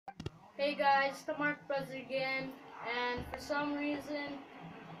Hey guys, it's the Mark Bros again, and for some reason,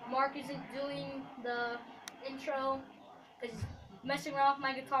 Mark isn't doing the intro because he's messing around with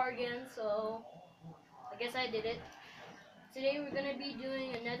my guitar again, so I guess I did it. Today we're going to be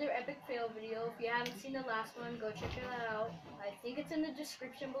doing another epic fail video. If you haven't seen the last one, go check it out. I think it's in the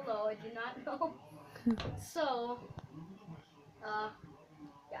description below, I do not know. So,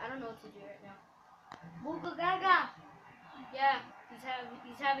 yeah, I don't know what to do right now. Booga Gaga. Yeah,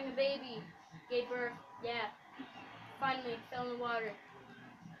 he's having a baby. Gave birth. Yeah. Finally fell in the water.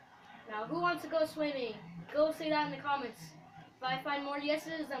 Now, who wants to go swimming? Go say that in the comments. If I find more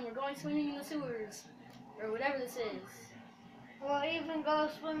yeses, then we're going swimming in the sewers. Or whatever this is. We'll even go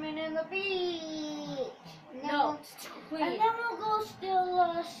swimming in the beach. No, it's too clean. And then we'll go steal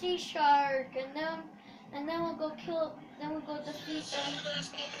a sea shark, and then we'll go kill. Then we'll go defeat them.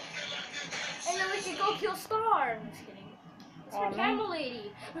 And then we can go kill Star. I'm just kidding. It's my Oh, camel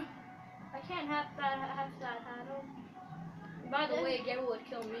lady. I can't have that title. By the way, Gary would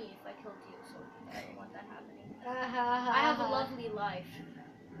kill me if I killed you, so I don't want that happening. I have a lovely life.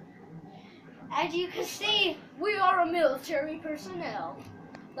 As you can see, We are a military personnel.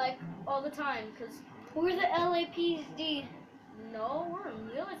 Like, all the time, because... we're the LAPD. No, we're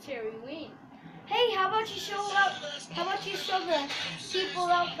a military. We ain't... Hey, how about you show up? How about you show the people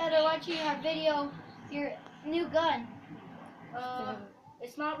out that are watching our video your new gun?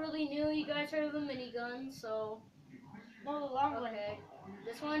 It's not really new. You guys heard of a minigun, so... No, the long one. Okay.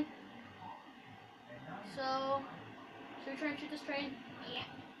 This one? So... Should we try and shoot this train?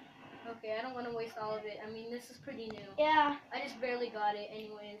 Yeah. Okay, I don't want to waste all of it. I mean, this is pretty new. Yeah. I just barely got it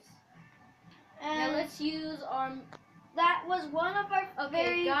anyways. And Now let's use our... that was one of our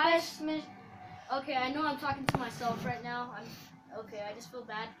very guys. best missions. Okay, I know I'm talking to myself right now. Okay, I just feel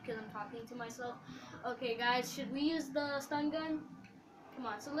bad because I'm talking to myself. Okay, guys, should we use the stun gun? Come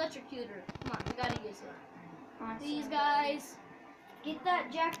on, it's electrocutor. Come on, we gotta use it. Please, guys. Get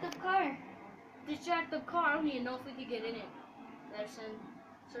that jacked up car. Distract the car. I don't even know if we could get in it. Listen,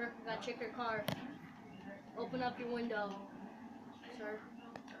 sir, we gotta check your car. Open up your window, sir.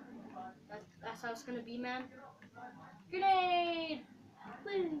 That's how it's gonna be, man. Grenade!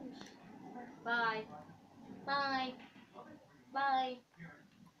 Please. Bye. Bye. Bye.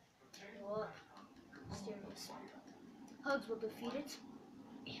 What? Mysterious. Hugs will defeat it.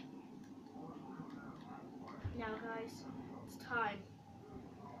 Now, guys, it's time.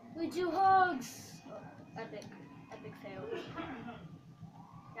 We do hugs! Oh, epic fail.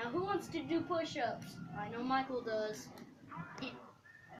 Now, who wants to do push-ups? I know Michael does.